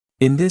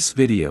In this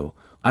video,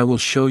 I will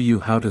show you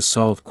how to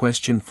solve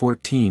question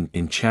 14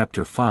 in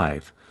chapter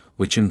 5,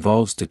 which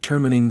involves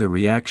determining the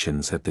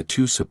reactions at the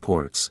two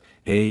supports,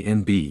 A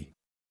and B.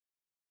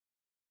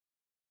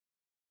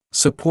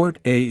 Support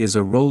A is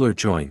a roller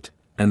joint,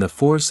 and the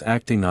force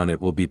acting on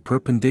it will be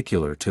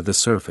perpendicular to the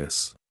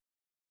surface.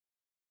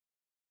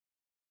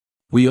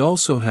 We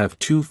also have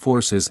two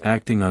forces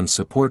acting on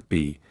support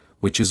B,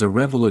 which is a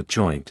revolute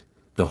joint,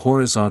 the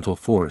horizontal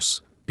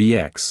force,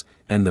 Bx,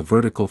 and the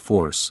vertical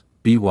force,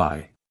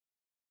 By.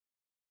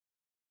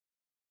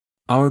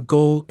 Our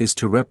goal is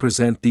to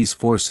represent these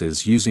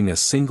forces using a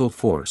single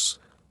force,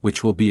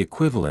 which will be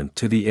equivalent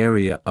to the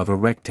area of a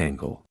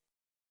rectangle.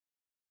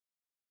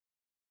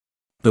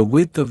 The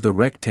width of the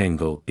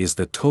rectangle is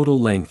the total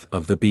length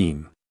of the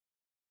beam.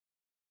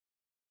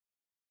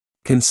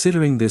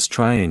 Considering this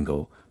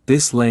triangle,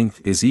 this length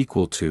is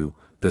equal to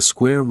the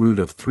square root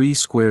of 3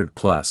 squared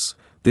plus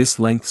this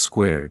length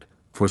squared,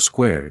 4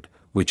 squared,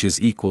 which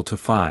is equal to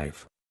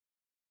 5.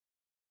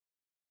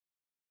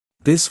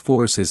 This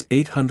force is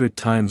 800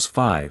 times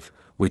 5,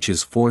 which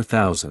is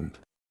 4,000.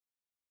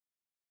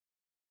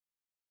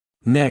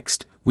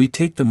 Next, we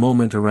take the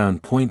moment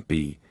around point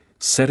B,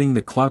 setting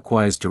the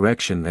clockwise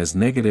direction as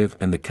negative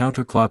and the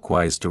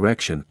counterclockwise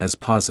direction as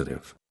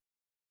positive.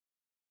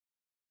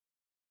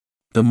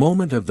 The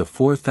moment of the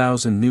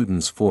 4,000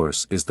 newtons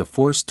force is the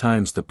force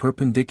times the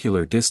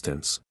perpendicular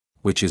distance,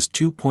 which is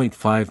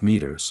 2.5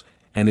 meters,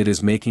 and it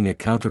is making a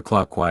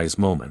counterclockwise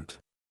moment.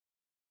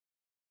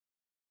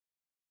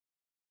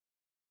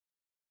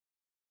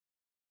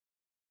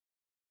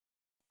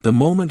 The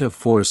moment of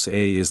force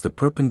A is the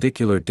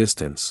perpendicular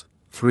distance,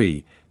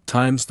 3,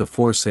 times the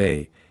force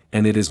A,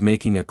 and it is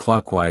making a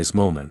clockwise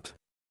moment.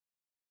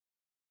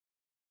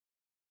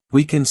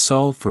 We can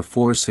solve for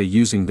force A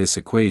using this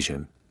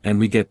equation, and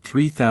we get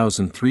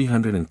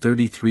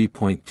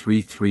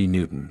 3,333.33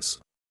 newtons.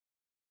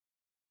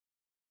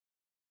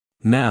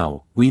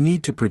 Now, we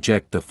need to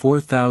project the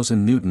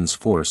 4,000 newtons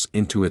force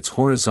into its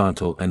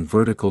horizontal and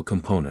vertical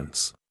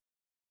components.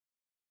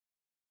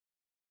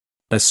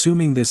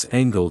 Assuming this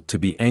angle to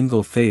be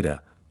angle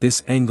theta,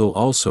 this angle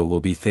also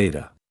will be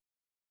theta.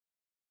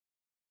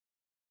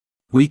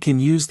 We can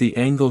use the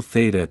angle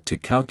theta to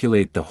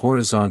calculate the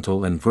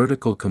horizontal and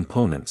vertical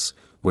components,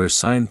 where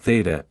sine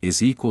theta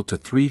is equal to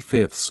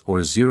 3/5 or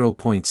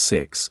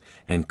 0.6,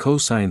 and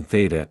cosine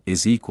theta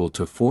is equal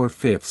to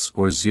 4/5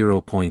 or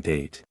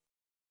 0.8.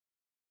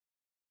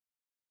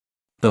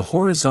 The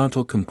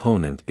horizontal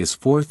component is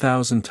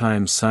 4,000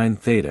 times sine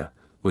theta,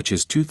 which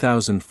is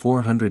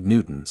 2,400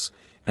 newtons,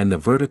 and the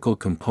vertical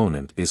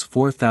component is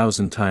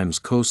 4,000 times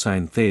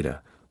cosine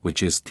theta,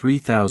 which is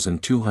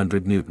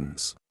 3,200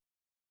 newtons.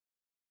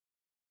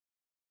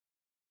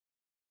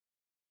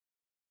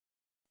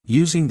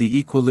 Using the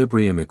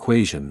equilibrium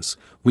equations,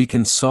 we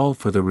can solve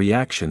for the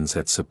reactions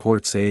at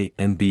supports A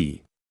and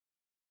B.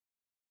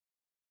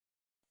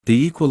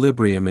 The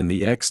equilibrium in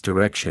the x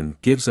direction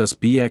gives us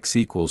Bx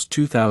equals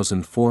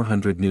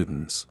 2,400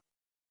 newtons.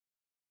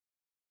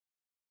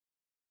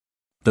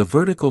 The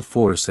vertical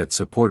force at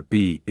support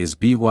B is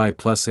By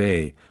plus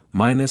A,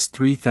 minus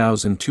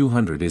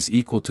 3,200 is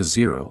equal to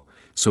 0,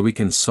 so we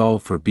can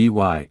solve for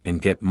By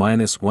and get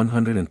minus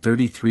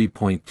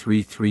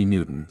 133.33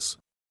 newtons.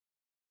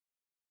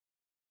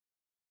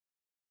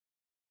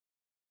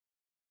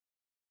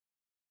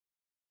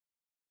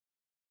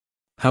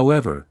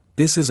 However,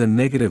 this is a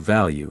negative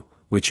value,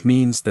 which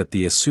means that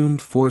the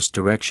assumed force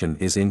direction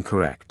is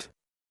incorrect.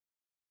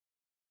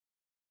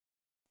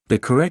 The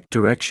correct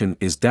direction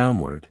is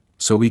downward,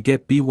 so we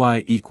get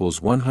By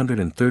equals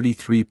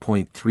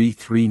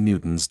 133.33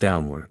 newtons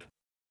downward.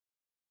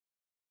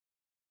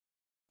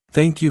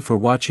 Thank you for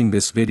watching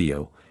this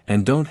video,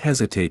 and don't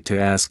hesitate to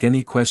ask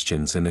any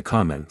questions in the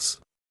comments.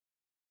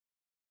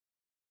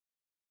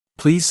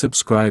 Please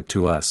subscribe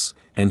to us,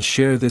 and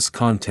share this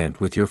content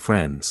with your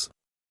friends.